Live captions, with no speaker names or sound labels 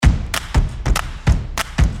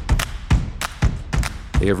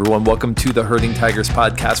Hey everyone, welcome to the Herding Tigers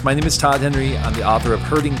podcast. My name is Todd Henry. I'm the author of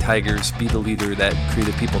Herding Tigers, Be the Leader That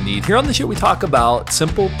Creative People Need. Here on the show, we talk about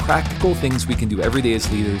simple, practical things we can do every day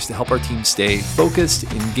as leaders to help our team stay focused,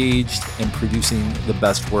 engaged, and producing the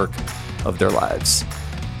best work of their lives.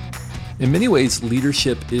 In many ways,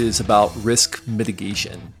 leadership is about risk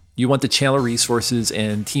mitigation. You want to channel resources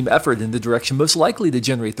and team effort in the direction most likely to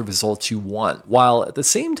generate the results you want, while at the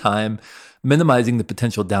same time minimizing the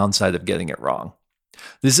potential downside of getting it wrong.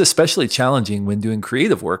 This is especially challenging when doing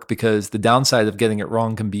creative work because the downside of getting it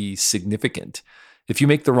wrong can be significant. If you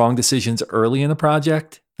make the wrong decisions early in a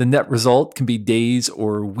project, the net result can be days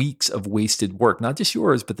or weeks of wasted work, not just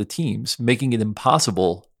yours, but the team's, making it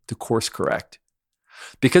impossible to course correct.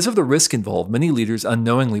 Because of the risk involved, many leaders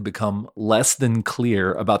unknowingly become less than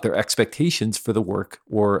clear about their expectations for the work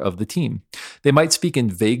or of the team. They might speak in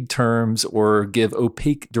vague terms or give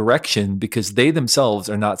opaque direction because they themselves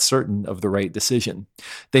are not certain of the right decision.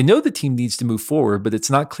 They know the team needs to move forward, but it's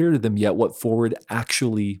not clear to them yet what forward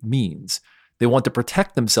actually means. They want to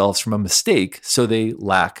protect themselves from a mistake, so they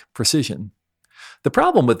lack precision. The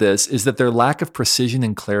problem with this is that their lack of precision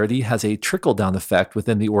and clarity has a trickle-down effect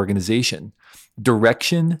within the organization.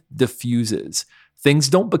 Direction diffuses. Things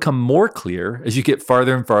don't become more clear as you get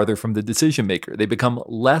farther and farther from the decision maker. They become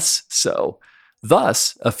less so.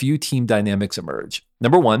 Thus, a few team dynamics emerge.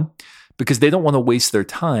 Number one, because they don't want to waste their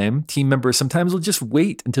time, team members sometimes will just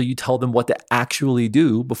wait until you tell them what to actually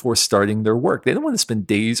do before starting their work. They don't want to spend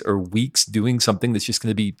days or weeks doing something that's just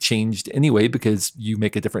going to be changed anyway because you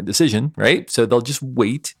make a different decision, right? So they'll just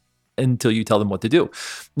wait until you tell them what to do.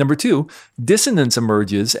 Number two, dissonance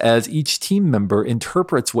emerges as each team member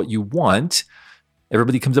interprets what you want.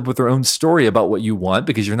 Everybody comes up with their own story about what you want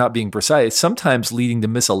because you're not being precise, sometimes leading to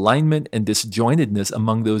misalignment and disjointedness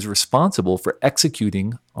among those responsible for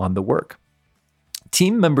executing on the work.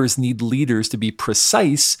 Team members need leaders to be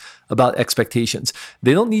precise about expectations.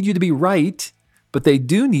 They don't need you to be right, but they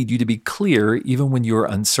do need you to be clear even when you're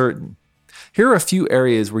uncertain. Here are a few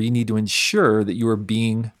areas where you need to ensure that you are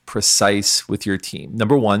being precise with your team.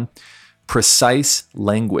 Number one, precise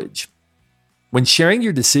language. When sharing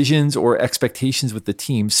your decisions or expectations with the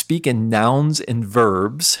team, speak in nouns and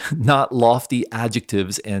verbs, not lofty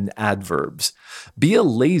adjectives and adverbs. Be a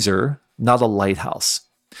laser, not a lighthouse.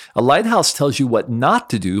 A lighthouse tells you what not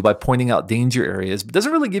to do by pointing out danger areas, but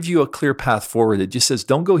doesn't really give you a clear path forward. It just says,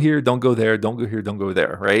 don't go here, don't go there, don't go here, don't go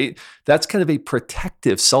there, right? That's kind of a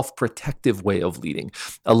protective, self-protective way of leading.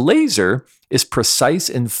 A laser is precise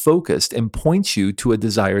and focused and points you to a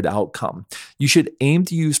desired outcome. You should aim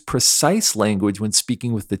to use precise language when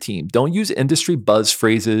speaking with the team. Don't use industry buzz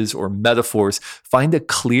phrases or metaphors. Find a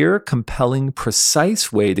clear, compelling,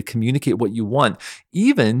 precise way to communicate what you want,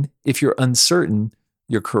 even if you're uncertain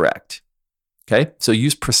you're correct. Okay, so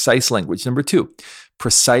use precise language. Number two,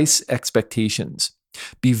 precise expectations.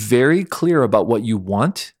 Be very clear about what you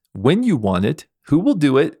want, when you want it, who will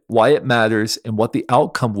do it, why it matters, and what the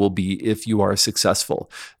outcome will be if you are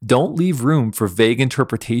successful. Don't leave room for vague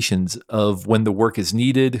interpretations of when the work is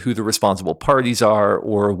needed, who the responsible parties are,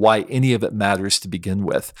 or why any of it matters to begin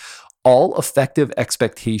with. All effective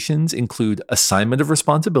expectations include assignment of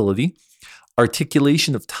responsibility,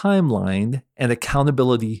 articulation of timeline, and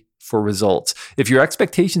accountability for results. If your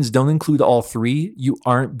expectations don't include all three, you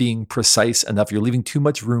aren't being precise enough. You're leaving too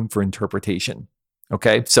much room for interpretation.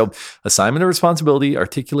 Okay, so assignment of responsibility,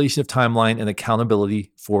 articulation of timeline, and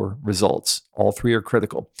accountability for results. All three are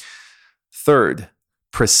critical. Third,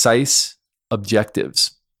 precise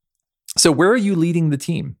objectives. So where are you leading the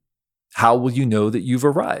team? How will you know that you've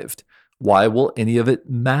arrived? Why will any of it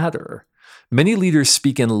matter? Many leaders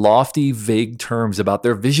speak in lofty, vague terms about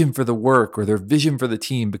their vision for the work or their vision for the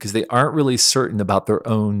team because they aren't really certain about their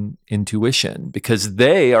own intuition. Because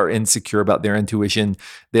they are insecure about their intuition,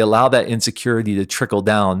 they allow that insecurity to trickle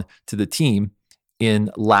down to the team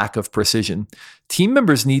in lack of precision. Team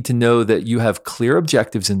members need to know that you have clear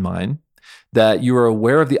objectives in mind, that you are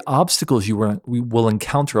aware of the obstacles you will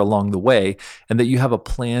encounter along the way, and that you have a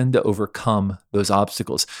plan to overcome those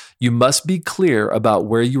obstacles. You must be clear about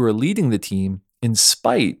where you are leading the team in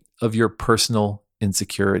spite of your personal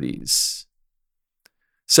insecurities.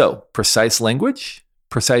 So, precise language,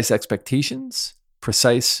 precise expectations,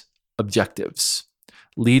 precise objectives.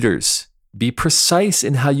 Leaders, be precise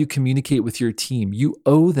in how you communicate with your team. You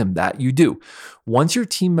owe them that. You do. Once your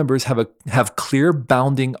team members have clear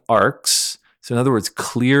bounding arcs, so in other words,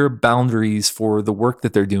 clear boundaries for the work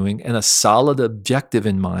that they're doing and a solid objective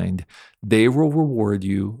in mind, they will reward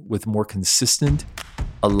you with more consistent,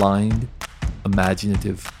 aligned,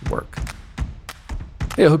 imaginative work.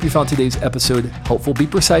 Hey, I hope you found today's episode helpful. Be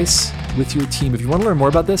precise with your team. If you want to learn more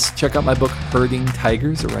about this, check out my book, Herding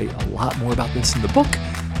Tigers. I write a lot more about this in the book.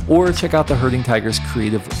 Or check out the Herding Tigers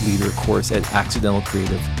Creative Leader course at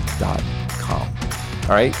accidentalcreative.com. All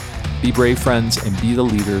right? Be brave, friends, and be the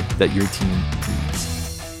leader that your team needs.